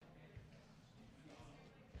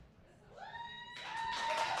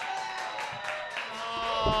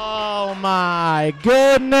my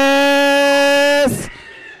goodness.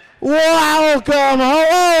 Welcome.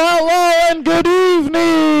 Hello, and good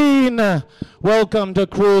evening. Welcome to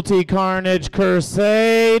Cruelty Carnage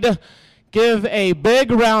Crusade. Give a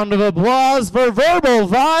big round of applause for Verbal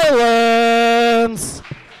Violence.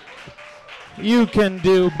 You can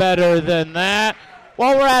do better than that.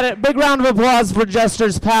 While we're at it, big round of applause for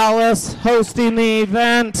Jester's Palace, hosting the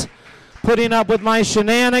event, putting up with my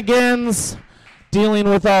shenanigans, dealing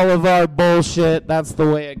with all of our bullshit. That's the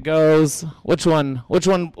way it goes. Which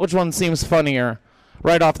one seems funnier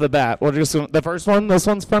right off the bat? The first one? This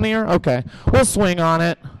one's funnier? Okay. We'll swing on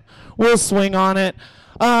it.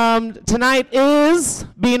 Tonight is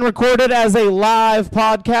being recorded as a live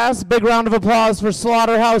podcast. Big round of applause for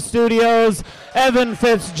Slaughterhouse Studios, Evan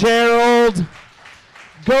Fitzgerald.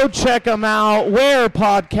 Go check them out where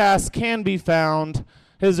podcasts can be found.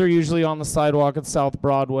 His are usually on the sidewalk at South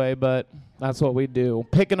Broadway, but that's what we do.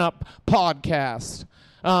 Picking up podcasts.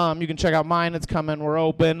 You can check out mine. It's coming. We're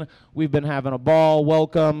open. We've been having a ball.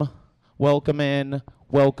 Welcome in.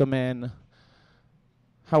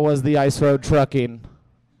 How was the Ice Road trucking?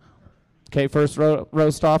 Okay, first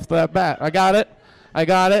roast off that bat. I got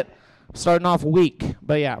it. Starting off weak,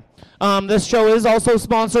 but yeah. This show is also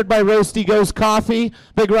sponsored by Roasty Ghost Coffee.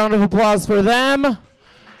 Big round of applause for them.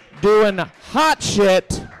 Doing hot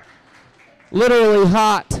shit, literally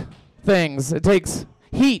hot things. It takes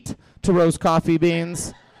heat to roast coffee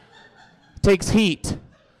beans. It takes heat.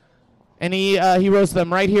 And he roasts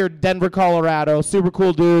them right here, Denver, Colorado. Super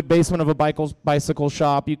cool dude, basement of a bicycle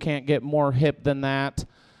shop. You can't get more hip than that.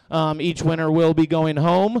 Each winner will be going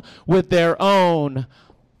home with their own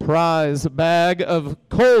prize bag of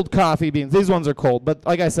cold coffee beans. These ones are cold, but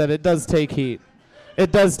like I said, it does take heat. They're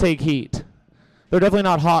definitely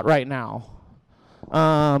not hot right now.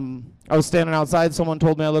 I was standing outside. Someone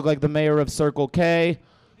told me I look like the mayor of Circle K.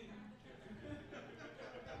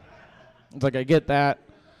 It's like, I get that.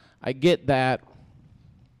 I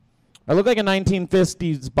look like a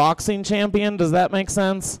 1950s boxing champion. Does that make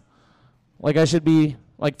sense? Like I should be,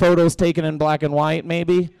 like photos taken in black and white,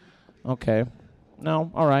 maybe? Okay.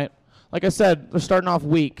 No? All right. Like I said, they're starting off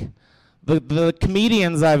weak. The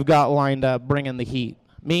comedians I've got lined up bringing the heat.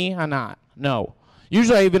 Me, I'm not. No.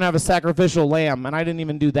 Usually I even have a sacrificial lamb, and I didn't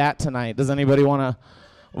even do that tonight. Does anybody want to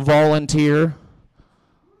volunteer?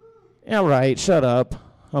 Yeah, right. Shut up.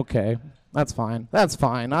 Okay. That's fine.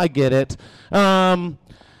 I get it. I'm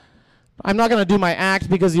not going to do my act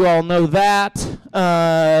because you all know that.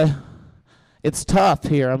 It's tough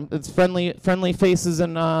here. It's friendly faces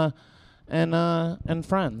and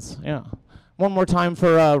friends. Yeah. One more time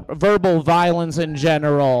for verbal violence in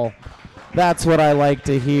general. That's what I like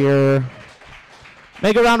to hear.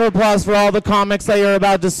 Make a round of applause for all the comics that you're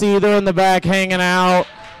about to see. They're in the back hanging out,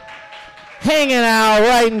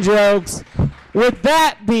 writing jokes. With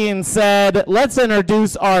that being said, let's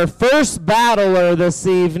introduce our first battler this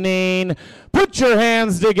evening. Put your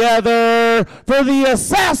hands together for the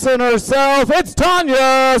assassin herself. It's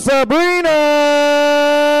Tanya Sabrina.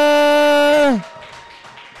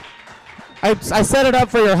 I set it up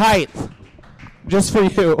for your height, just for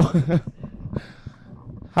you.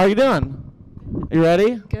 How are you doing? You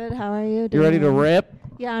ready? Good. How are you doing? You ready to rip?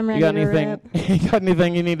 Yeah, I'm ready to rip. You got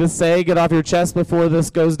anything you need to say? Get off your chest before this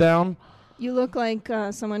goes down? You look like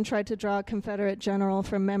someone tried to draw a Confederate general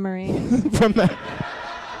from memory.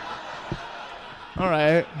 All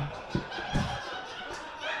right.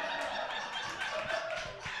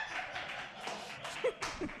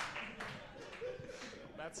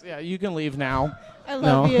 Yeah, you can leave now. I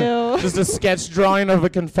love you. Just a sketch drawing of a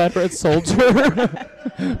Confederate soldier.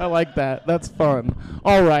 I like that. That's fun.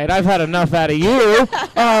 All right, I've had enough out of you.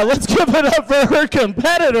 Let's give it up for her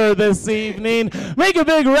competitor this evening. Make a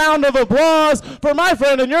big round of applause for my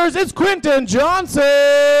friend and yours. It's Quentin Johnson.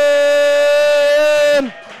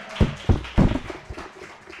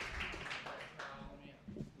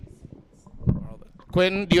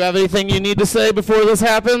 Quentin, do you have anything you need to say before this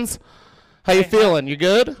happens? How you feeling? You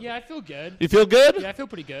good? Yeah, I feel good. You feel good? Yeah, I feel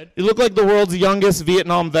pretty good. You look like the world's youngest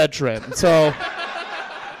Vietnam veteran. So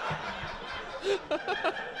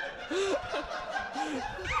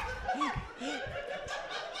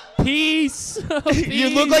Peace. you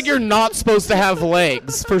look like you're not supposed to have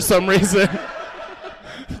legs for some reason.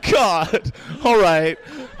 God. All right.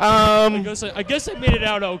 I guess I made it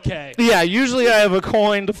out okay. Yeah, usually I have a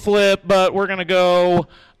coin to flip, but we're going to go.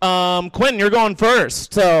 Quentin, you're going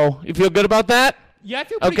first. So you feel good about that? Yeah, I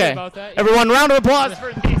feel pretty good about that. Yeah. Everyone, round of applause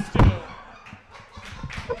for these two.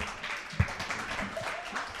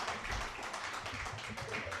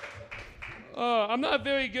 I'm not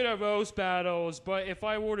very good at roast battles, but if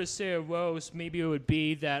I were to say a roast, maybe it would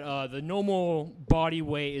be that the normal body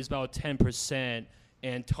weight is about 10%,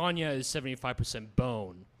 and Tanya is 75%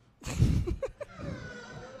 bone.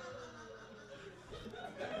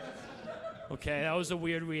 Okay, that was a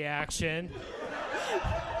weird reaction.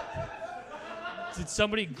 Did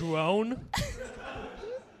somebody groan?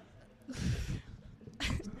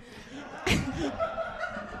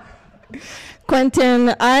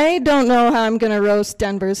 Quentin, I don't know how I'm going to roast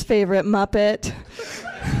Denver's favorite Muppet.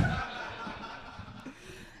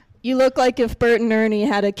 You look like if Bert and Ernie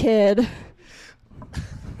had a kid.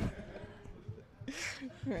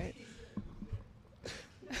 Right.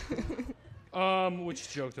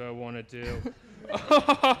 Which joke do I want to do?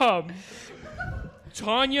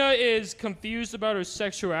 Tanya is confused about her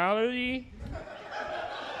sexuality.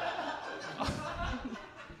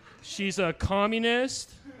 She's a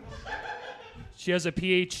communist. She has a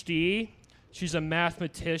PhD. She's a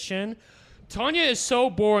mathematician. Tanya is so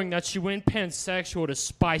boring that she went pansexual to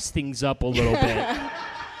spice things up a little bit.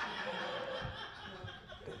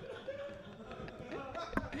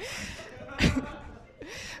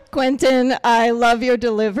 Quentin, I love your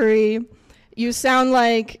delivery. You sound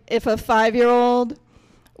like if a 5-year-old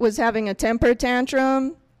was having a temper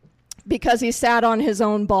tantrum because he sat on his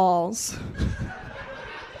own balls.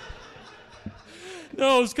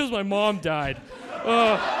 No, it's because my mom died.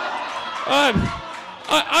 I'm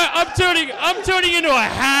turning into a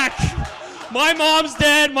hack. My mom's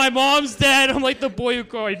dead. I'm like the boy who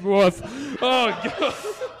cried wolf. Oh, God.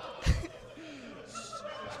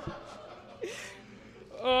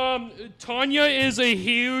 Tanya is a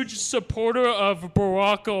huge supporter of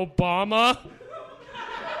Barack Obama.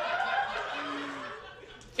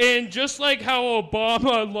 And just like how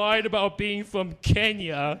Obama lied about being from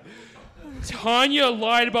Kenya, Tanya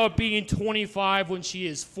lied about being 25 when she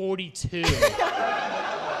is 42.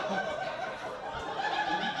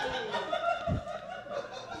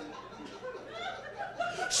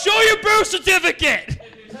 Show your birth certificate!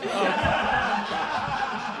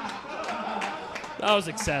 That was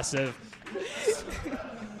excessive.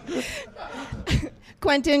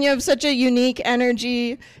 Quentin, you have such a unique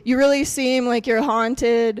energy. You really seem like you're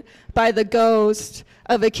haunted by the ghost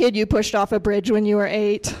of a kid you pushed off a bridge when you were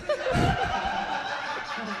 8.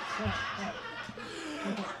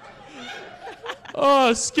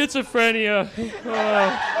 Oh, schizophrenia.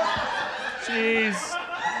 Oh, jeez.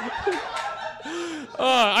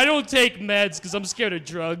 I don't take meds because I'm scared of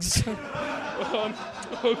drugs.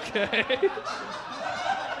 Okay.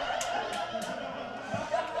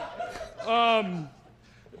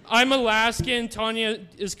 I'm Alaskan. Tanya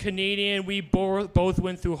is Canadian. We both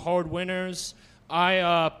went through hard winters.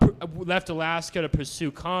 I left Alaska to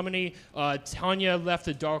pursue comedy. Tanya left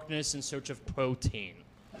the darkness in search of protein.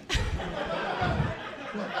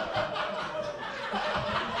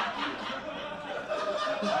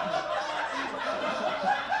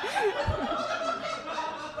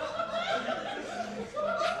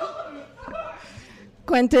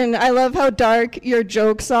 Quentin, I love how dark your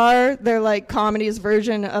jokes are. They're like comedy's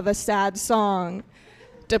version of a sad song.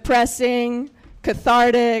 Depressing,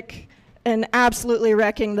 cathartic, and absolutely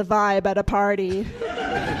wrecking the vibe at a party.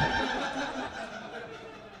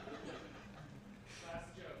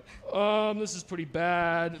 This is pretty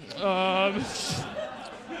bad.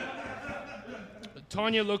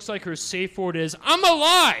 Tanya looks like her safe word is, I'm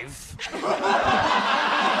alive!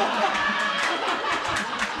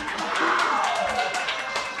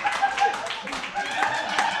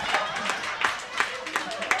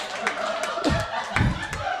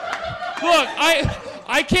 Look,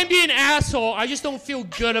 I can be an asshole, I just don't feel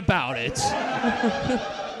good about it.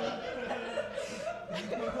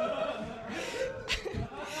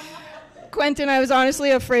 Quentin, I was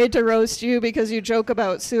honestly afraid to roast you because you joke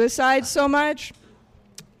about suicide so much.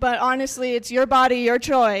 But honestly, it's your body, your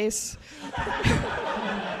choice.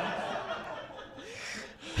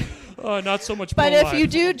 Not so much But pro-life.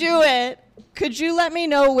 if you do it, could you let me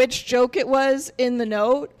know which joke it was in the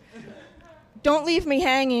note? Don't leave me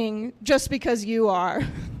hanging just because you are.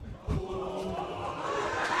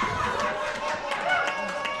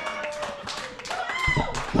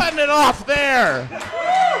 Cutting it off there.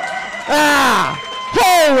 Ah!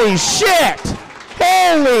 Holy shit!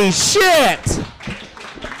 Holy shit!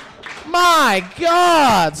 My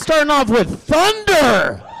God! Starting off with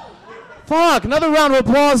thunder! Fuck, another round of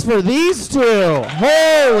applause for these two.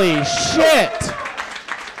 Holy shit!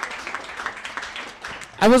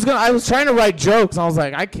 I was trying to write jokes, and I was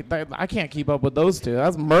like, I can't keep up with those two.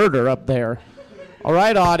 That's murder up there. All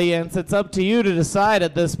right, audience, it's up to you to decide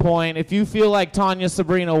at this point. If you feel like Tanya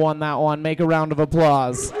Sabrina won that one, make a round of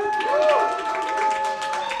applause.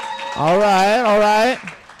 All right, all right.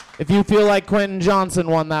 If you feel like Quentin Johnson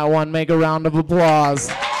won that one, make a round of applause.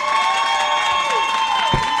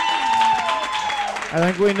 I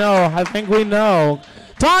think we know. I think we know.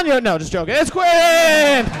 Tanya, no, just joking. It's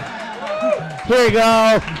Quentin! Here you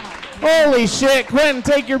go. Holy shit, Quentin,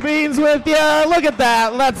 take your beans with you. Look at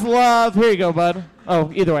that. Let's love. Here you go, bud. Oh,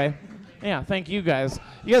 either way. Yeah, thank you guys.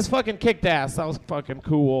 You guys fucking kicked ass. That was fucking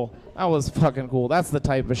cool. That was fucking cool. That's the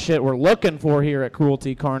type of shit we're looking for here at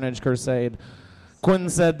Cruelty Carnage Crusade. Quentin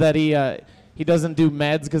said that he doesn't do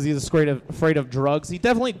meds because he's afraid of drugs. He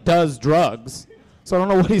definitely does drugs. So I don't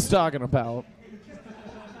know what he's talking about.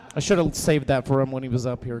 I should have saved that for him when he was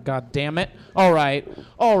up here. God damn it. All right.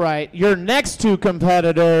 All right. Your next two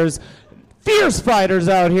competitors, fierce fighters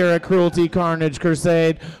out here at Cruelty Carnage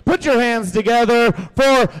Crusade. Put your hands together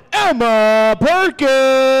for Emma Perkins.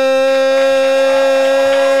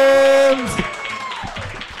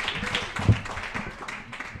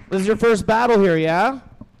 This is your first battle here, yeah?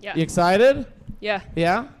 Yeah. You excited? Yeah.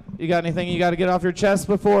 Yeah? You got anything you got to get off your chest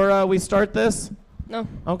before we start this? No.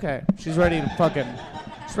 Okay. She's ready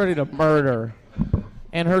to murder.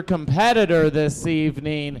 And her competitor this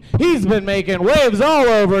evening, he's been making waves all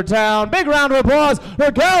over town. Big round of applause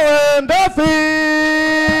for Kellen Duffy!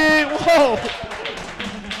 Whoa!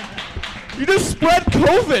 You just spread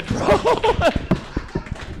COVID, bro!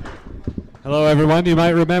 Hello, everyone. You might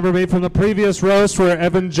remember me from the previous roast where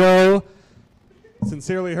Evan Joe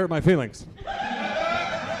sincerely hurt my feelings.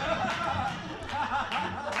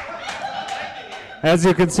 As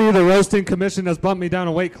you can see, the roasting commission has bumped me down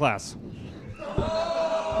a weight class.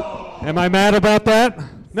 Am I mad about that?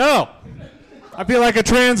 No. I feel like a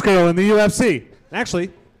trans girl in the UFC.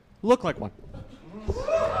 Actually, look like one.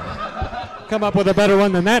 Come up with a better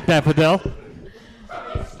one than that, Daffodil.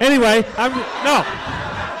 Anyway, I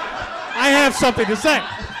have something to say.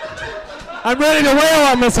 I'm ready to wail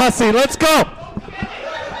on this hussy. Let's go.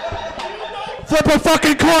 Flip a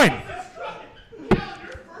fucking coin.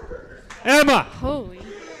 Emma. Holy.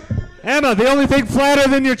 Emma, the only thing flatter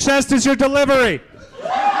than your chest is your delivery.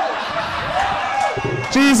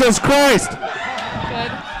 Jesus Christ. Good.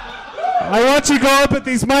 I watch you go up at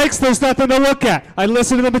these mics, there's nothing to look at. I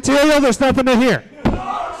listen to the material, there's nothing to hear.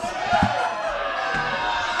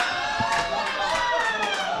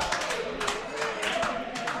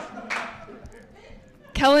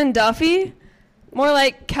 Kellen Duffy? More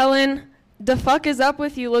like Kellen, the fuck is up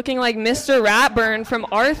with you looking like Mr. Ratburn from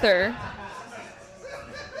Arthur?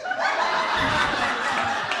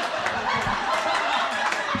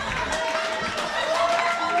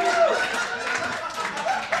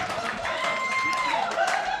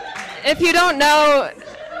 If you don't know,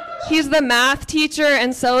 he's the math teacher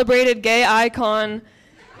and celebrated gay icon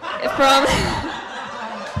from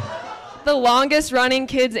the longest running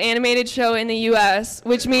kids animated show in the US,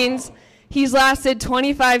 which means he's lasted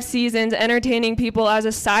 25 seasons entertaining people as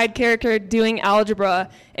a side character doing algebra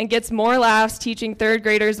and gets more laughs teaching third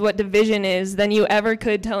graders what division is than you ever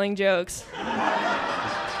could telling jokes.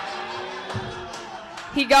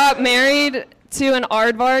 He got married to an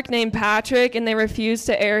aardvark named Patrick, and they refused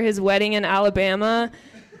to air his wedding in Alabama,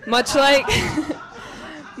 much like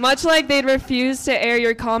they'd refuse to air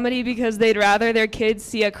your comedy because they'd rather their kids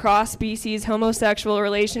see a cross-species homosexual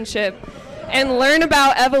relationship and learn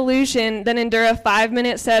about evolution than endure a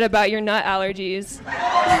 5-minute set about your nut allergies.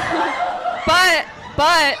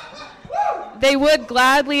 But they would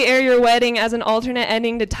gladly air your wedding as an alternate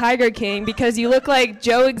ending to Tiger King because you look like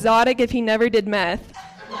Joe Exotic if he never did meth.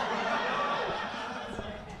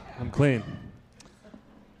 I'm clean.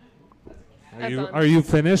 Are you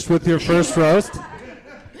finished with your first roast?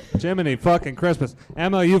 Jiminy fucking Christmas.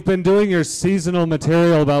 Emma, you've been doing your seasonal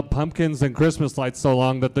material about pumpkins and Christmas lights so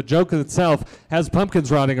long that the joke itself has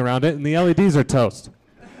pumpkins rotting around it and the LEDs are toast.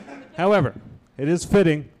 However, it is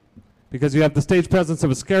fitting because you have the stage presence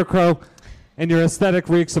of a scarecrow and your aesthetic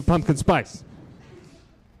reeks of pumpkin spice.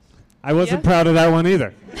 I wasn't proud of that one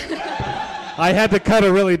either. I had to cut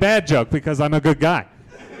a really bad joke because I'm a good guy.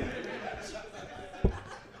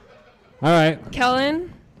 All right.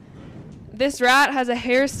 Kellen, this rat has a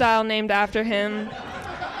hairstyle named after him.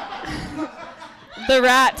 The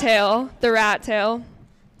rat tail. The rat tail.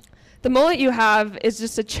 The mullet you have is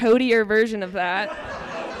just a chodier version of that.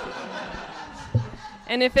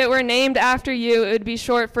 And if it were named after you, it would be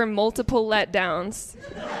short for multiple letdowns.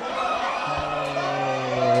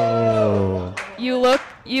 Oh. You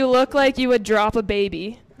look like you would drop a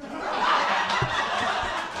baby.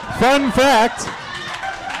 Fun fact.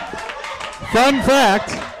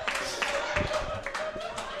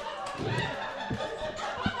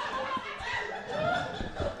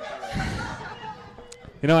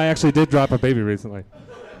 You know, I actually did drop a baby recently.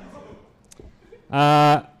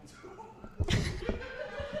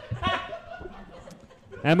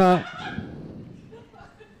 Emma,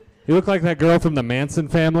 you look like that girl from the Manson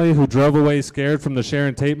family who drove away scared from the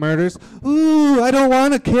Sharon Tate murders. Ooh, I don't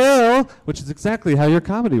want to kill, which is exactly how your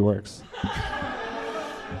comedy works.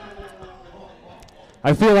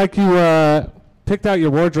 I feel like you picked out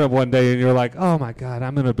your wardrobe one day and you're like, oh my God,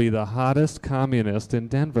 I'm going to be the hottest communist in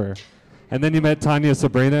Denver. And then you met Tanya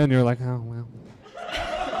Sabrina and you're like, oh, well,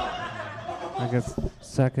 I guess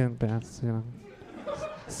second best, you know.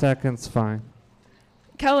 Second's fine.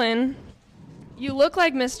 Kellen, you look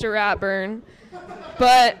like Mr. Ratburn,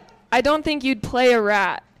 but I don't think you'd play a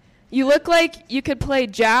rat. You look like you could play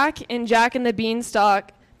Jack in Jack and the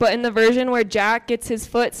Beanstalk, but in the version where Jack gets his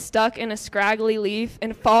foot stuck in a scraggly leaf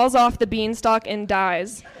and falls off the beanstalk and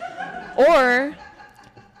dies. Or,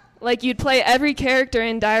 like you'd play every character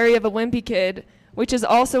in Diary of a Wimpy Kid, which is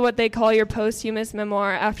also what they call your posthumous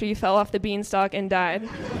memoir after you fell off the beanstalk and died.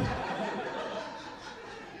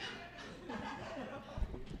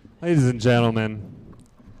 Ladies and gentlemen,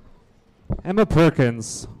 Emma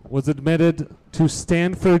Perkins was admitted to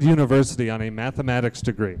Stanford University on a mathematics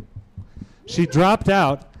degree. She dropped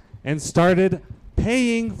out and started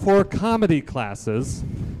paying for comedy classes,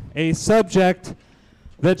 a subject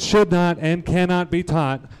that should not and cannot be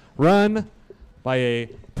taught, run by a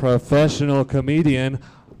professional comedian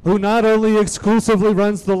who not only exclusively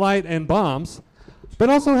runs the light and bombs,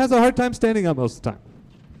 but also has a hard time standing up most of the time.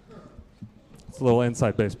 It's a little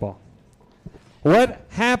inside baseball. What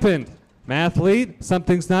happened, mathlete?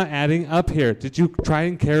 Something's not adding up here. Did you try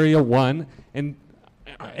and carry a 1 and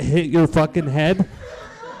hit your fucking head?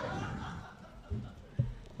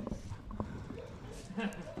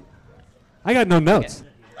 I got no notes.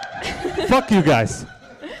 Fuck you guys.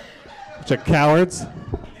 Bunch of cowards.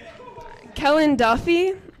 Kellen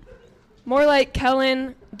Duffy? More like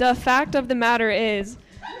Kellen, the fact of the matter is,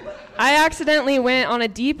 I accidentally went on a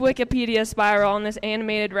deep Wikipedia spiral on this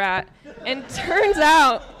animated rat, and turns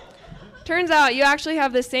out you actually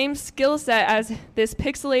have the same skill set as this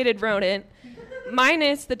pixelated rodent,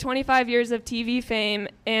 minus the 25 years of TV fame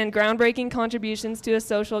and groundbreaking contributions to a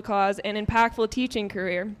social cause and impactful teaching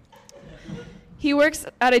career. He works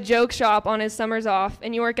at a joke shop on his summers off,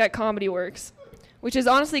 and you work at Comedy Works, which is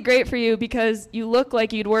honestly great for you because you look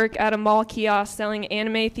like you'd work at a mall kiosk selling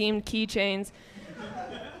anime-themed keychains,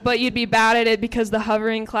 but you'd be bad at it because the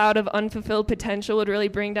hovering cloud of unfulfilled potential would really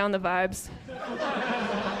bring down the vibes.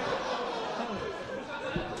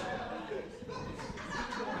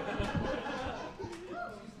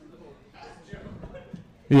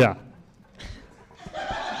 Yeah.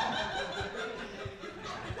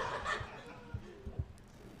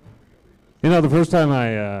 You know, the first time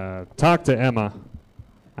I talked to Emma,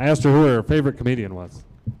 I asked her who her favorite comedian was.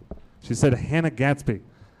 She said Hannah Gatsby.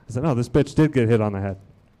 I said, oh, this bitch did get hit on the head.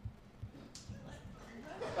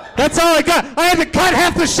 That's all I got. I had to cut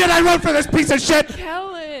half the shit I wrote for this piece of shit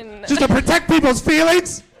Kellen! just to protect people's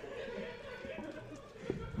feelings.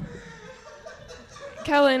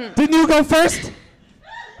 Kellen, Didn't you go first?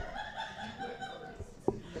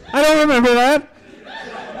 I don't remember that.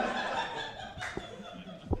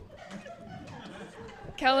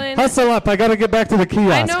 Kellen, Hustle up. I got to get back to the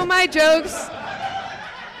kiosk. I know my jokes.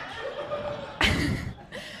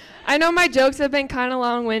 I know my jokes have been kind of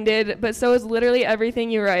long-winded, but so is literally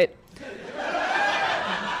everything you write.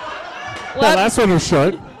 The last one was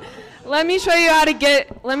short. Let me show you how to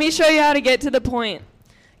get to the point.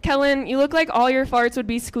 Kellen, you look like all your farts would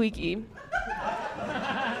be squeaky.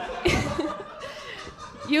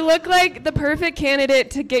 You look like the perfect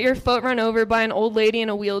candidate to get your foot run over by an old lady in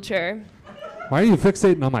a wheelchair. Why are you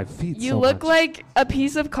fixating on my feet You so look much? like a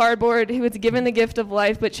piece of cardboard who was given the gift of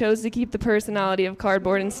life but chose to keep the personality of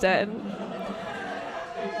cardboard instead.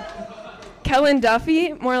 Kellen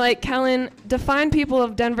Duffy? More like Kellen, define people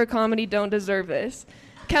of Denver comedy don't deserve this.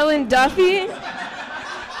 Kellen Duffy?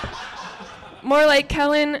 More like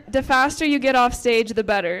Kellen, the faster you get off stage, the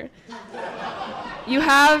better. You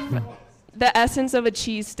have the essence of a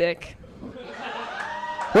cheese stick.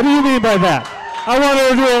 What do you mean by that? I want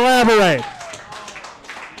her to elaborate.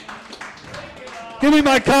 Give me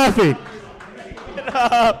my coffee.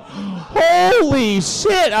 Holy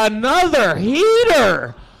shit, another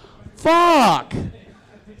heater! Fuck!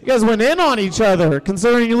 You guys went in on each other,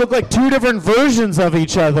 considering you look like two different versions of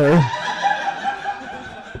each other.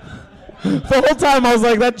 The whole time I was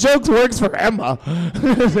like, that joke works for Emma.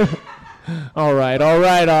 All right,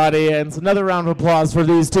 audience. Another round of applause for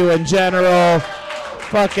these two in general.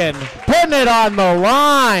 Fucking putting it on the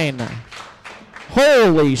line.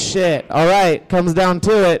 Holy shit. All right, comes down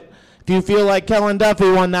to it. If you feel like Kellen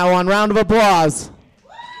Duffy won that one, round of applause.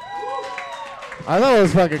 I thought it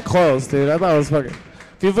was fucking close, dude. I thought it was fucking.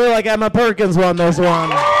 If you feel like Emma Perkins won this one.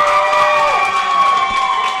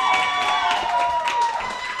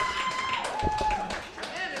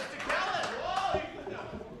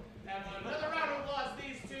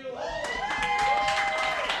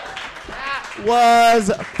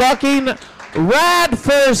 Was fucking rad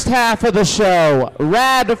first half of the show.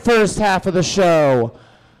 Rad first half of the show.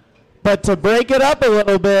 But to break it up a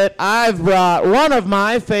little bit, I've brought one of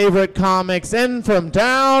my favorite comics in from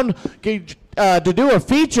town to do a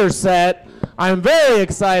feature set. I'm very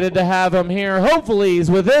excited to have him here. Hopefully he's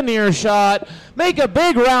within earshot. Make a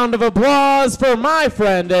big round of applause for my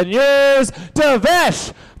friend and yours,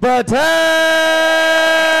 Devesh Patel.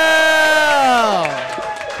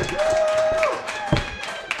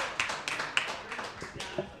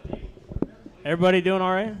 Everybody doing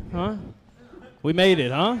all right? Huh? We made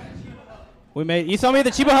it, huh? We made. You saw me at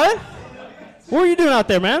the Chiba Hut? What were you doing out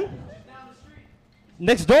there, man?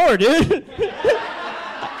 Next door, dude.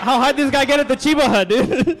 How high did this guy get at the Chiba Hut,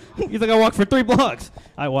 dude? He's like, I walked for 3 blocks.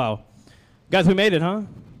 Wow. Guys, we made it, huh?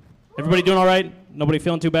 Everybody doing all right? Nobody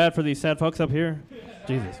feeling too bad for these sad fucks up here?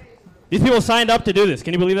 Jesus. These people signed up to do this.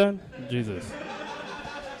 Can you believe that? Jesus.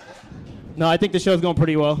 No, I think the show's going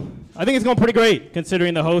pretty well. I think it's going pretty great,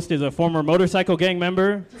 considering the host is a former motorcycle gang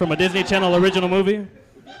member from a Disney Channel original movie.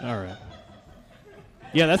 All right.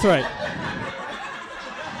 Yeah, that's right.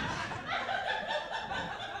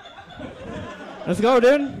 Let's go,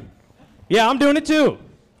 dude. Yeah, I'm doing it too.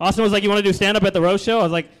 Austin was like, you want to do stand-up at the roast show? I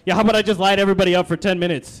was like, yeah, how about I just light everybody up for 10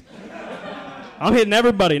 minutes? I'm hitting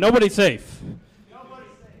everybody. Nobody's safe.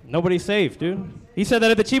 Nobody's safe, dude. He said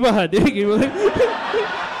that at the Chiba Hut, dude. He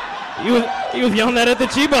was yelling that at the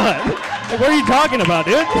Chiba Hut. Like, what are you talking about,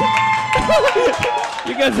 dude?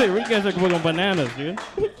 you guys are going bananas, dude.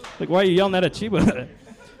 Like, why are you yelling that at Chiba Hut?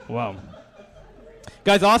 Wow.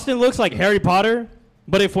 Guys, Austin looks like Harry Potter,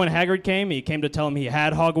 but if when Hagrid came, he came to tell him he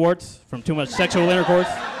had Hogwarts from too much sexual intercourse.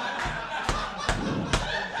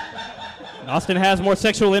 Austin has more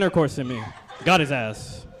sexual intercourse than me. Got his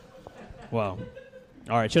ass. Wow.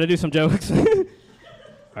 All right, should I do some jokes? All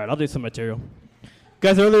right, I'll do some material.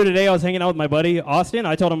 Guys, earlier today I was hanging out with my buddy Austin.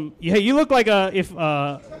 I told him, hey, you look like if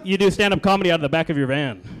you do stand-up comedy out of the back of your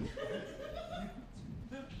van.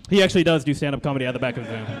 He actually does do stand-up comedy out of the back of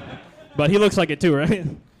his van. But he looks like it too, right?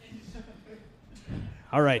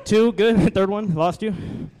 All right, 2, good. Third one, lost you.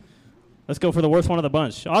 Let's go for the worst one of the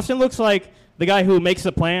bunch. Austin looks like the guy who makes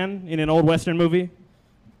a plan in an old Western movie.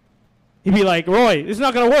 He'd be like, Roy, this is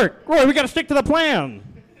not going to work. Roy, we got to stick to the plan.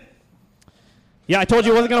 Yeah, I told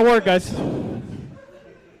you it wasn't going to work, guys.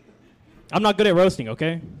 I'm not good at roasting,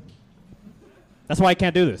 okay? That's why I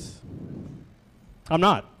can't do this. I'm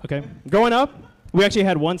not, okay? Growing up, we actually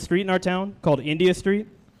had one street in our town called India Street.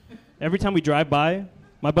 Every time we drive by,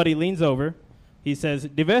 my buddy leans over. He says,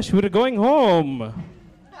 Devesh, we're going home.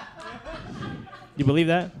 You believe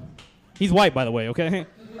that? He's white, by the way, okay?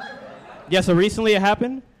 Yeah, so recently it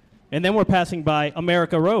happened, and then we're passing by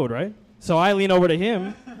America Road, right? So I lean over to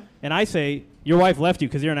him, and I say, your wife left you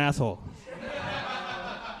because you're an asshole.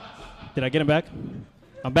 Did I get him back?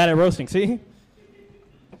 I'm bad at roasting, see?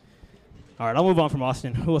 All right, I'll move on from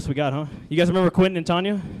Austin. Who else we got, huh? You guys remember Quentin and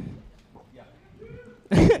Tanya?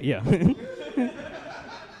 Yeah. Yeah.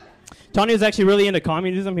 Tanya's actually really into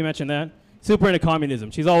communism. He mentioned that. Super into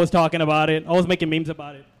communism. She's always talking about it, always making memes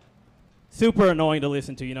about it. Super annoying to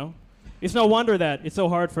listen to, you know? It's no wonder that it's so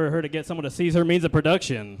hard for her to get someone to seize her means of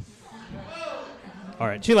production. All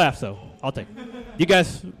right, she laughs, though. I'll take it. You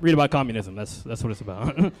guys read about communism. That's what it's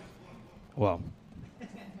about. Well,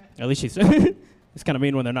 at least she's... It's kind of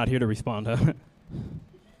mean when they're not here to respond, huh?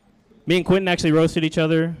 Me and Quentin actually roasted each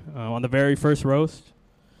other on the very first roast.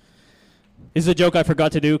 This is a joke I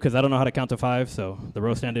forgot to do because I don't know how to count to 5, so the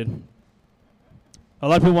roast ended. A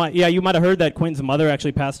lot of people you might have heard that Quentin's mother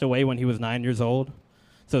actually passed away when he was 9 years old.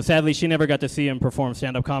 So sadly, she never got to see him perform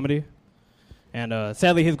stand-up comedy. And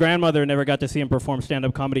sadly, his grandmother never got to see him perform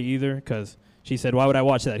stand-up comedy either because she said, why would I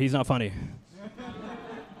watch that? He's not funny.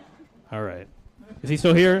 All right. Is he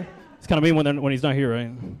still here? It's kind of mean when he's not here,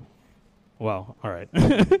 right? Wow. All right.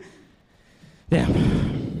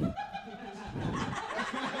 Damn.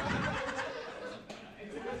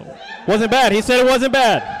 Wasn't bad. He said it wasn't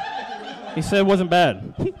bad. He said it wasn't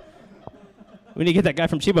bad. We need to get that guy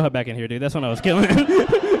from Chiba Hut back in here, dude. That's when I was killing him.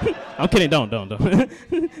 I'm kidding. Don't.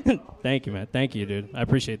 Thank you, man. Thank you, dude. I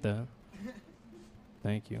appreciate that.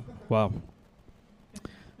 Thank you. Wow.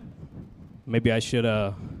 Maybe I should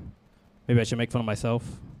make fun of myself.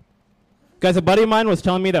 Guys, a buddy of mine was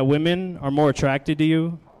telling me that women are more attracted to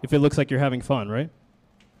you if it looks like you're having fun, right?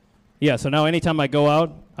 Yeah, so now anytime I go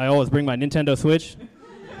out, I always bring my Nintendo Switch.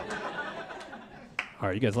 All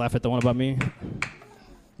right, you guys laugh at the one about me.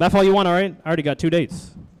 Laugh all you want, all right? I already got 2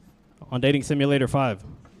 dates on Dating Simulator 5.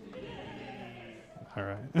 All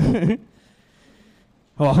right.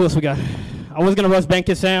 Oh, who else we got? I was going to roast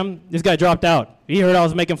Benka Sam. This guy dropped out. He heard I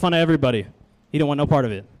was making fun of everybody. He didn't want no part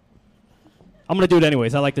of it. I'm going to do it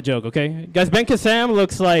anyways. I like the joke, okay? Guys, Benka Sam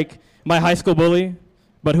looks like my high school bully,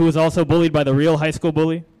 but who was also bullied by the real high school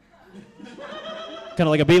bully. Kind of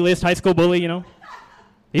like a B-list high school bully, you know?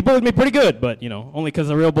 He bullied me pretty good, but, you know, only because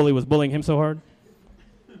the real bully was bullying him so hard.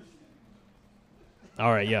 All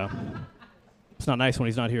right, yeah. It's not nice when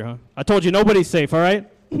he's not here, huh? I told you nobody's safe, all right?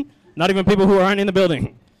 Not even people who aren't in the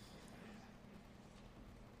building.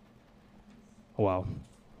 Wow.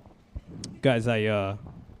 Guys, should I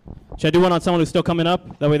do one on someone who's still coming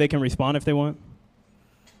up? That way they can respond if they want.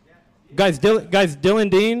 Guys, Dylan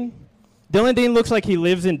Dean. Dylan Dean looks like he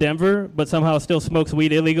lives in Denver, but somehow still smokes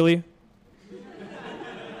weed illegally.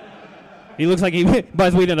 He looks like he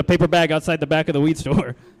buys weed in a paper bag outside the back of the weed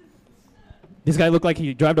store. This guy looked like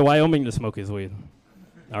he drive to Wyoming to smoke his weed.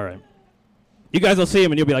 All right. You guys will see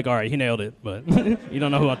him and you'll be like, all right, he nailed it, but you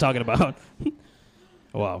don't know who I'm talking about.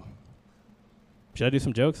 Wow. Should I do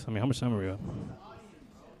some jokes? I mean, how much time are we at?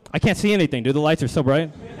 I can't see anything, dude. The lights are so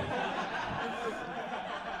bright.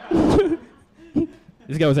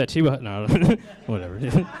 This guy was at Chiba. No, whatever.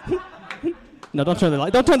 No, don't turn the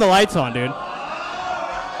light. Don't turn the lights on, dude.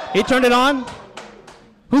 He turned it on.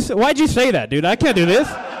 Why'd you say that, dude? I can't do this.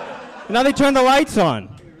 Now they turn the lights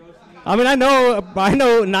on. I mean, I know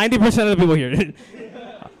 90% of the people here.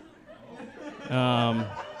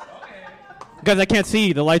 Guys, I can't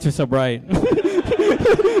see. The lights are so bright.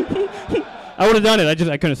 I would have done it.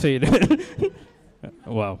 I couldn't see it.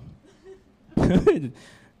 Wow.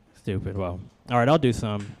 Stupid. Wow. All right, I'll do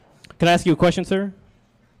some. Can I ask you a question, sir?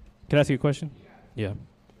 Can I ask you a question? Yeah.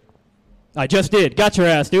 I just did. Got your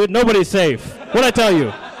ass, dude. Nobody's safe. What'd I tell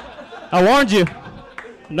you? I warned you.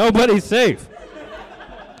 Nobody's safe.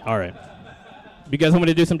 All right. You guys want me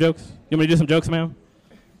to do some jokes? You want me to do some jokes, ma'am?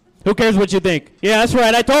 Who cares what you think? Yeah, that's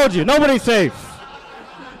right. I told you. Nobody's safe.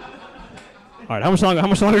 All right. How much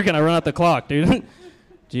longer can I run out the clock, dude?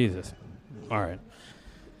 Jesus. All right.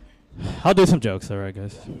 I'll do some jokes. All right,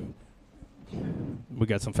 guys. We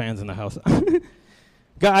got some fans in the house.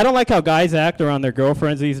 I don't like how guys act around their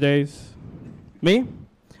girlfriends these days. Me?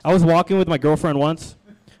 I was walking with my girlfriend once.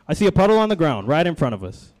 I see a puddle on the ground right in front of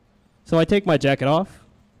us. So I take my jacket off,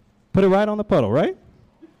 put it right on the puddle, right?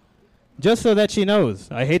 Just so that she knows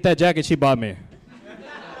I hate that jacket she bought me.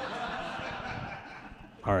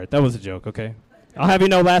 All right, that was a joke, okay? I'll have you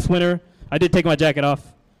know, last winter, I did take my jacket off.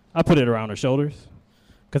 I put it around her shoulders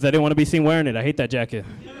because I didn't want to be seen wearing it. I hate that jacket.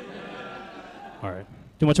 All right.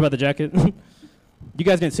 Too much about the jacket? You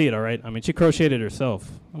guys didn't see it, all right? I mean, she crocheted it herself.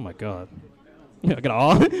 Oh, my God. Yeah, I got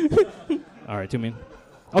all. All right, too mean.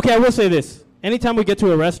 Okay, I will say this. Anytime we get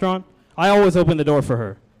to a restaurant, I always open the door for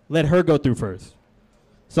her. Let her go through first.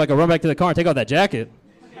 So I can run back to the car and take off that jacket.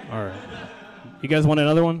 All right. You guys want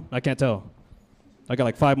another one? I can't tell. I got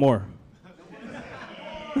like 5 more.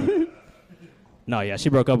 No, yeah, she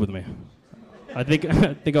broke up with me. I think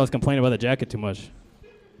I was complaining about the jacket too much.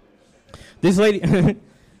 This lady,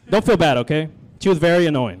 don't feel bad, okay? She was very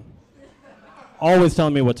annoying. Always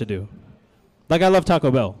telling me what to do. Like, I love Taco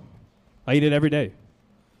Bell. I eat it every day.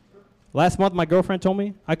 Last month, my girlfriend told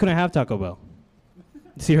me I couldn't have Taco Bell.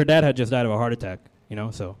 See, her dad had just died of a heart attack, you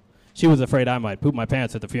know, so she was afraid I might poop my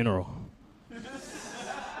pants at the funeral.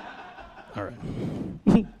 All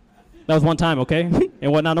right. That was one time, okay?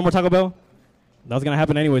 And what now, no more Taco Bell? That was going to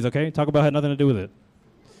happen anyways, okay? Taco Bell had nothing to do with it.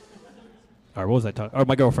 All right, what was I talking? Oh,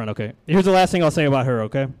 my girlfriend, okay. Here's the last thing I'll say about her,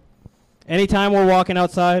 okay? Anytime we're walking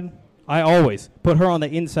outside, I always put her on the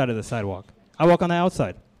inside of the sidewalk. I walk on the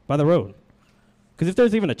outside, by the road. Because if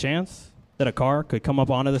there's even a chance that a car could come up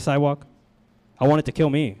onto the sidewalk, I want it to kill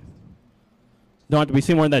me. Don't have to be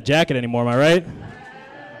seen wearing that jacket anymore, am I right?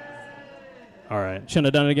 All right, shouldn't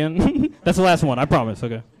have done it again. That's the last one, I promise,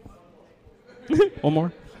 okay. One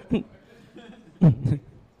more.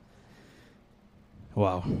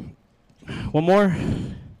 Wow. One more.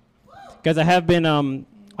 Guys, I have been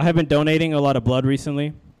donating a lot of blood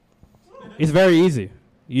recently. It's very easy.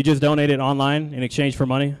 You just donate it online in exchange for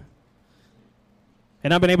money.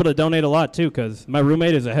 And I've been able to donate a lot too, because my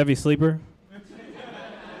roommate is a heavy sleeper.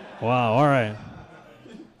 Wow, all right.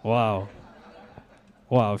 Wow.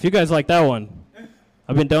 Wow, if you guys like that one,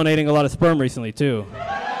 I've been donating a lot of sperm recently too.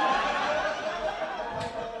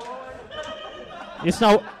 It's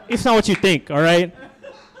not what you think, all right?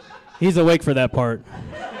 He's awake for that part.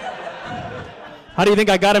 How do you think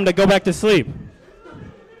I got him to go back to sleep?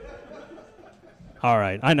 All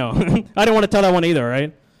right, I know. I didn't want to tell that one either, all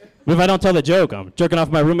right? What if I don't tell the joke? I'm jerking off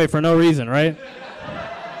my roommate for no reason, right?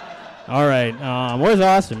 All right. Where's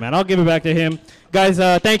Austin, man? I'll give it back to him. Guys,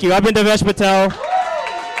 thank you. I've been Devesh Patel.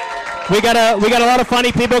 We got a lot of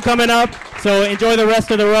funny people coming up, so enjoy the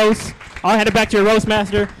rest of the roast. I'll hand it back to your roast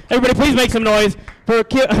master. Everybody, please make some noise for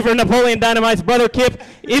Napoleon Dynamite's brother Kip.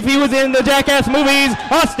 If he was in the Jackass movies,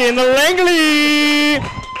 Austin Langley.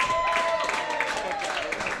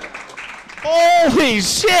 Holy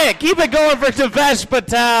shit! Keep it going for Devesh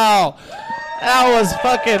Patel. That was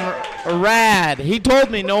fucking rad. He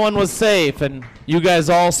told me no one was safe, and you guys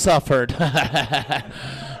all suffered.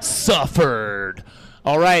 Suffered.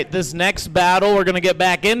 All right, this next battle, we're going to get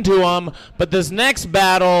back into them, but this next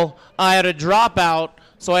battle, I had a dropout,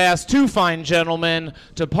 so I asked two fine gentlemen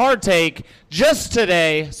to partake just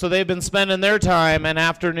today, so they've been spending their time and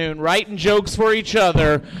afternoon writing jokes for each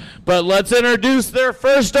other. But let's introduce their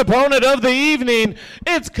first opponent of the evening.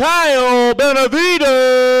 It's Kyle Benavides.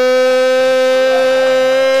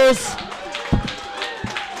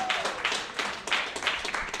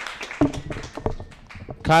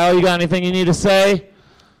 Kyle, you got anything you need to say?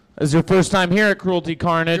 It's your first time here at Cruelty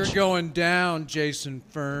Carnage. You're going down, Jason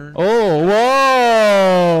Fern. Oh,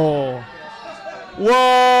 whoa.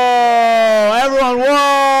 Whoa. Everyone, whoa.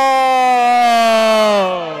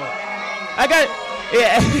 I got,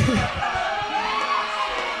 yeah.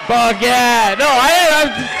 Fuck yeah. No,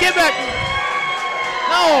 get back.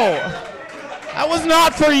 No. That was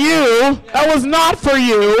not for you. That was not for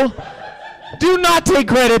you. Do not take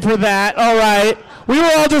credit for that, all right? We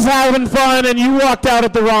were all just having fun, and you walked out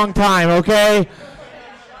at the wrong time, okay?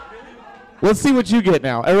 Let's see what you get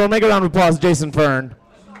now. Everyone make a round of applause, Jason Fern.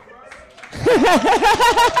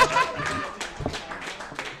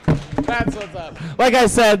 That's what's up. Like I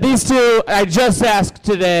said, these two I just asked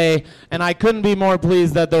today, and I couldn't be more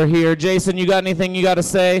pleased that they're here. Jason, you got anything you got to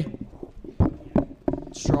say?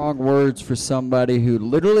 Strong words for somebody who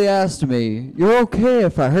literally asked me, "You're okay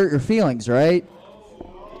if I hurt your feelings, right?"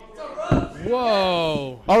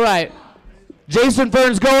 Whoa. All right. Jason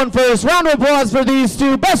Fern's going first. Round of applause for these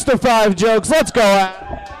two. Best of 5 jokes. Let's go.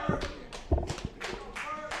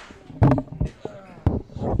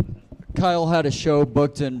 Kyle had a show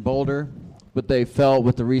booked in Boulder, but they felt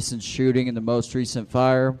with the recent shooting and the most recent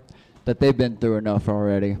fire that they've been through enough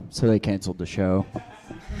already, so they canceled the show.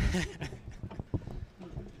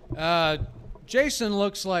 Jason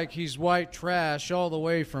looks like he's white trash all the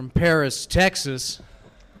way from Paris, Texas.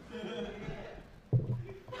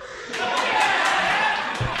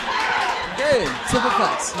 Good. Simple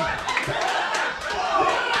facts.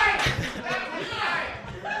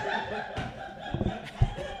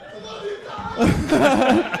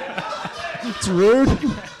 It's rude.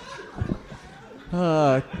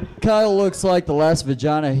 Kyle looks like the last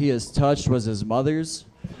vagina he has touched was his mother's.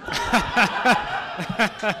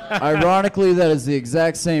 Ironically, that is the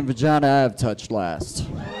exact same vagina I have touched last.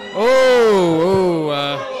 Oh,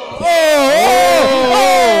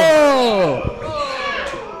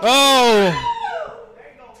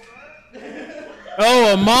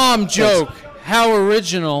 a mom joke. How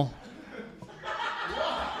original.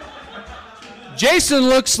 Jason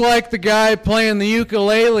looks like the guy playing the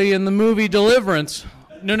ukulele in the movie Deliverance.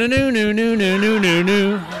 No.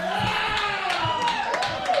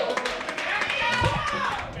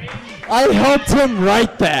 I helped him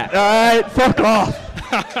write that. All right, fuck off.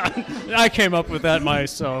 I came up with that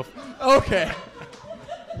myself. Okay.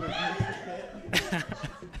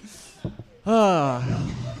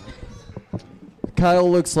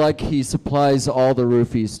 Kyle looks like he supplies all the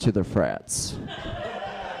roofies to the frats.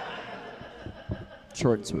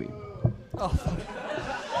 Short and sweet.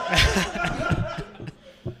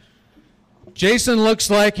 Jason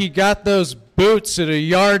looks like he got those boots at a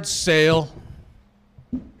yard sale.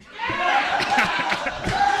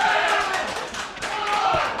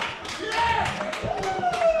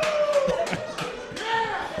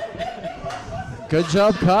 Good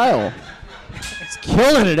job, Kyle. It's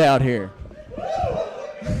killing it out here.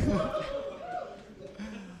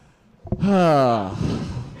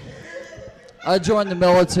 I joined the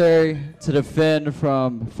military to defend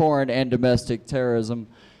from foreign and domestic terrorism.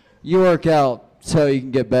 You work out so you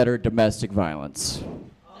can get better at domestic violence.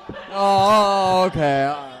 Oh,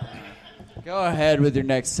 okay. Go ahead with your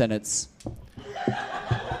next sentence.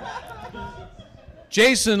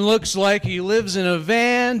 Jason looks like he lives in a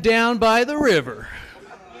van down by the river.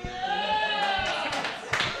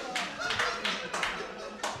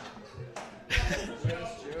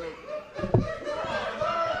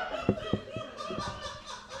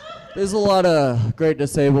 There's a lot of great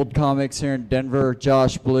disabled comics here in Denver.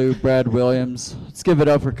 Josh Blue, Brad Williams. Let's give it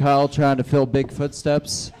up for Kyle trying to fill big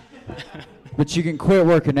footsteps. but you can quit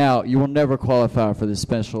working out. You will never qualify for the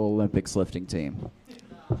Special Olympics lifting team.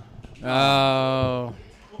 Oh.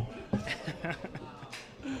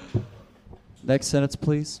 Next sentence,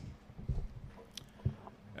 please.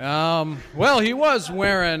 Well, he was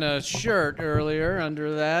wearing a shirt earlier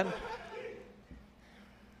under that.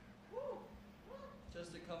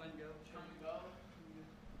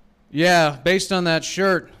 Yeah, based on that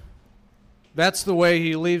shirt, that's the way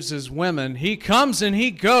he leaves his women. He comes and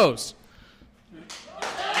he goes.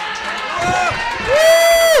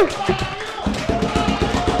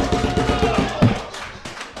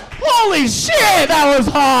 Holy shit, that was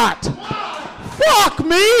hot! Fuck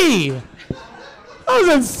me! That was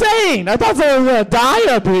insane! I thought someone was gonna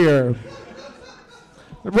die up here.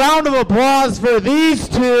 A round of applause for these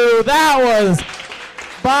two. That was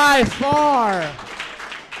by far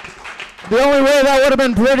the only way that would have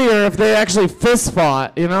been prettier if they actually fist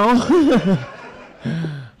fought, you know?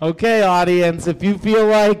 Okay, audience, if you feel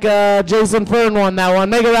like Jason Fern won that one,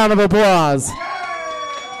 make a round of applause.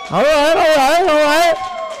 All right.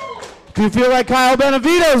 If you feel like Kyle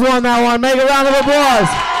Benavides won that one, make a round of applause.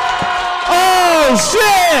 Oh,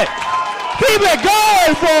 shit! Keep it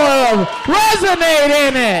going for him. Resonate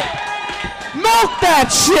in it. Milk that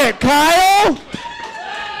shit, Kyle.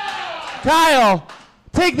 Kyle,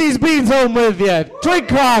 take these beans home with you. Drink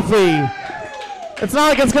coffee. It's not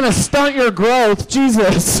like it's going to stunt your growth.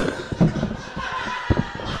 Jesus.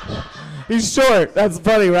 He's short. That's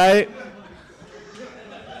funny, right?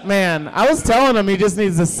 Man, I was telling him he just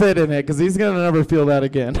needs to sit in it because he's going to never feel that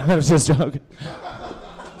again. I was just joking.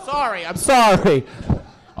 I'm sorry.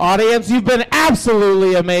 Audience, you've been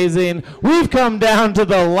absolutely amazing. We've come down to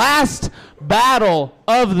the last battle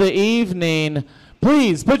of the evening.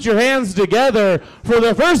 Please put your hands together for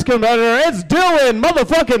the first competitor. It's Dylan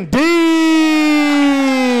motherfucking Dean.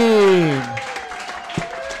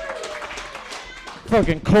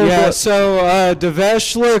 Fucking cold. Yeah, so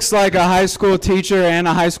Devesh looks like a high school teacher and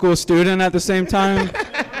a high school student at the same time.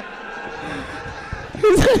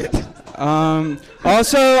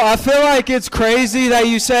 Also, I feel like it's crazy that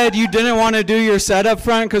you said you didn't want to do your set up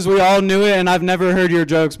front because we all knew it, and I've never heard your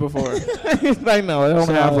jokes before. I know. I don't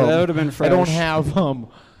have them. That would have been fresh. I don't have them.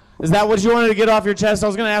 Is that what you wanted to get off your chest? I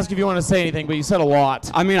was going to ask if you want to say anything, but you said a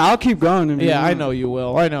lot. I mean, I'll keep going. I mean, Yeah, I know you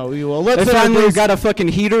will. Let's If finally got a fucking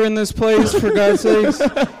heater in this place, for God's sakes.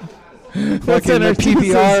 Fucking the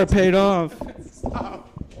PPR paid off.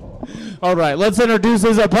 All right, let's introduce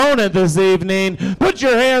his opponent this evening. Put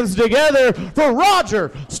your hands together for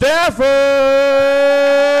Roger Stafford.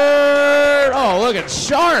 Oh, looking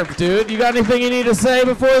sharp, dude. You got anything you need to say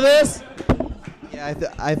before this? Yeah,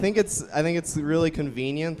 I think it's really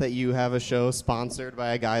convenient that you have a show sponsored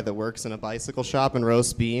by a guy that works in a bicycle shop and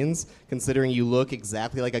roasts beans, considering you look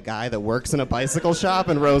exactly like a guy that works in a bicycle shop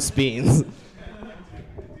and roasts beans.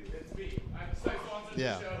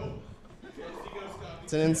 Yeah.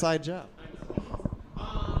 It's an inside job.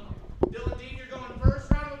 Dylan Dean, you're going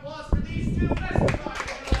first. Round of applause for these two.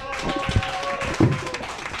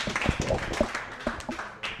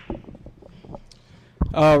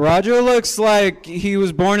 Roger looks like he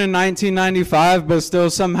was born in 1995, but still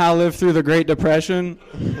somehow lived through the Great Depression.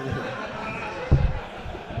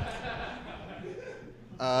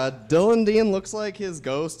 Dylan Dean looks like his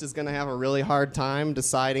ghost is going to have a really hard time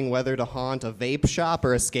deciding whether to haunt a vape shop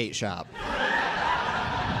or a skate shop.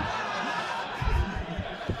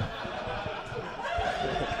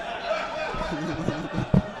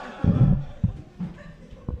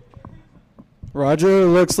 Roger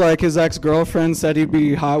looks like his ex-girlfriend said he'd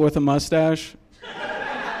be hot with a mustache.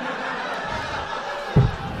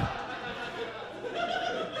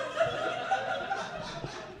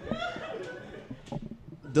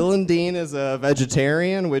 Dylan Dean is a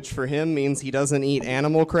vegetarian, which for him means he doesn't eat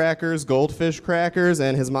animal crackers, goldfish crackers,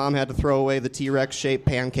 and his mom had to throw away the T-Rex shaped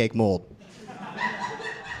pancake mold.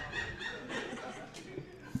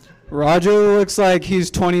 Roger looks like he's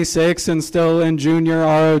 26 and still in junior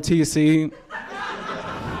ROTC.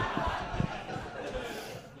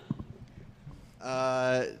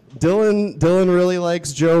 Dylan really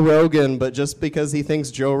likes Joe Rogan, but just because he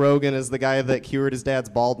thinks Joe Rogan is the guy that cured his dad's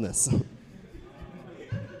baldness.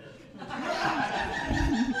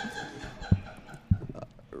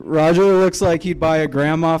 Roger looks like he'd buy a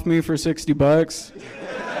gram off me for $60.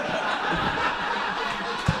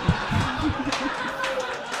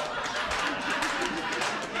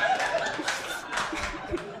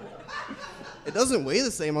 It doesn't weigh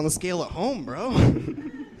the same on the scale at home, bro.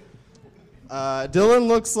 Dylan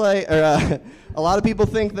looks like, a lot of people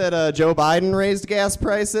think that Joe Biden raised gas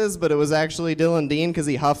prices, but it was actually Dylan Dean because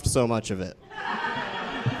he huffed so much of it.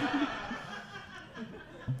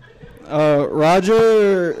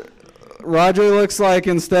 Roger looks like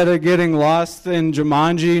instead of getting lost in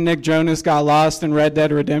Jumanji, Nick Jonas got lost in Red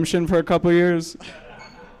Dead Redemption for a couple years.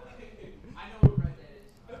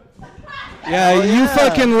 Yeah, you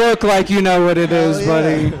fucking look like you know what it is,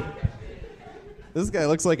 buddy. This guy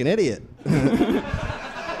looks like an idiot.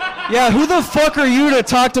 Yeah, who the fuck are you to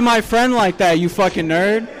talk to my friend like that, you fucking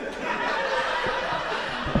nerd?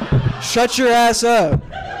 Shut your ass up.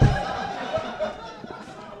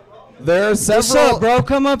 There are several. What's up, bro?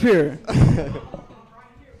 Come up here.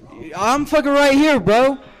 I'm fucking right here,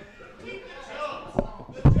 bro.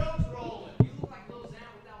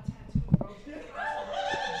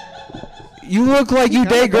 You look like you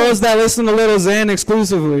date girls that listen to Lil Xan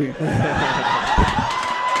exclusively.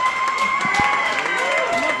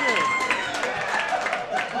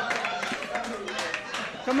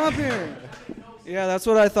 Come up here. Yeah, that's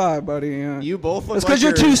what I thought, buddy. Yeah. You both look That's like because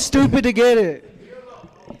you're too stupid to get it.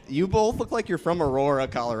 You both look like you're from Aurora,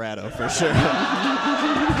 Colorado, for sure.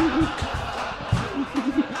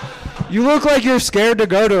 You look like you're scared to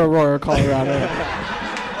go to Aurora, Colorado.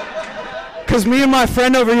 Because me and my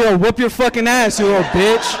friend over here will whoop your fucking ass, you little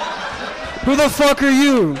bitch. Who the fuck are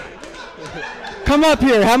you? Come up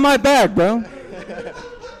here. Have my back, bro.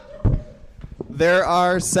 There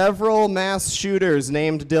are several mass shooters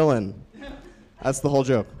named Dylan. That's the whole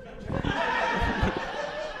joke.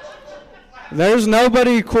 There's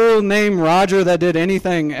nobody cool named Roger that did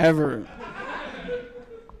anything ever.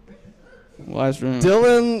 Last room.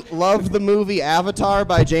 Dylan loved the movie Avatar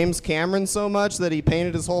by James Cameron so much that he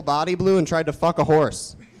painted his whole body blue and tried to fuck a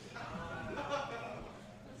horse.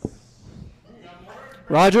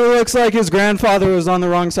 Roger looks like his grandfather was on the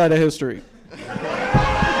wrong side of history.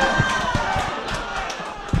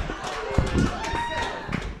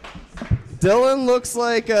 Dylan looks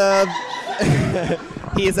like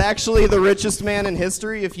he is actually the richest man in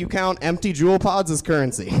history if you count empty jewel pods as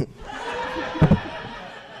currency.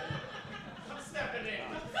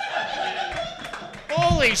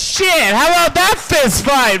 Holy shit, how about that fist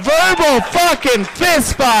fight? Verbal fucking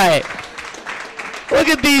fist fight. Look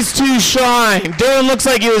at these two shine. Dylan looks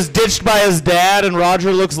like he was ditched by his dad, and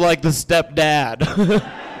Roger looks like the stepdad.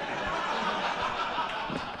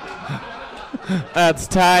 That's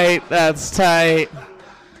tight, that's tight.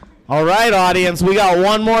 All right, audience, we got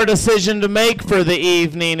one more decision to make for the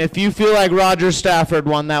evening. If you feel like Roger Stafford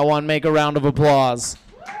won that one, make a round of applause.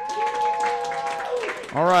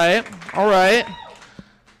 All right, all right.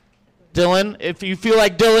 Dylan, if you feel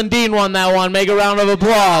like Dylan Dean won that one, make a round of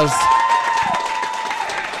applause.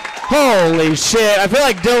 Holy shit, I feel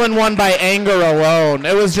like Dylan won by anger alone.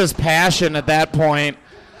 It was just passion at that point.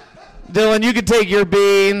 Dylan, you could take your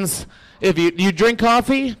beans. If you drink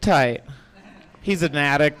coffee, tight. He's an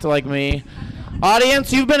addict like me.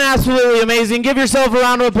 Audience, you've been absolutely amazing. Give yourself a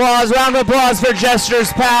round of applause. Round of applause for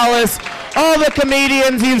Jester's Palace. All the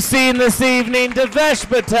comedians you've seen this evening. Devesh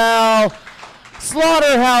Patel,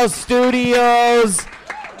 Slaughterhouse Studios.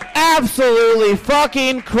 Absolutely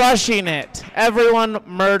fucking crushing it. Everyone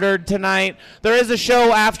murdered tonight. There is a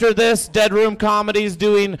show after this. Dead Room Comedy's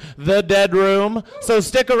doing The Dead Room. So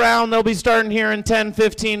stick around. They'll be starting here in 10,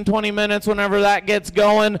 15, 20 minutes whenever that gets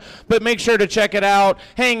going. But make sure to check it out.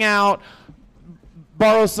 Hang out.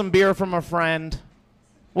 Borrow some beer from a friend.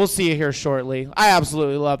 We'll see you here shortly. I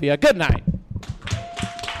absolutely love you. Good night.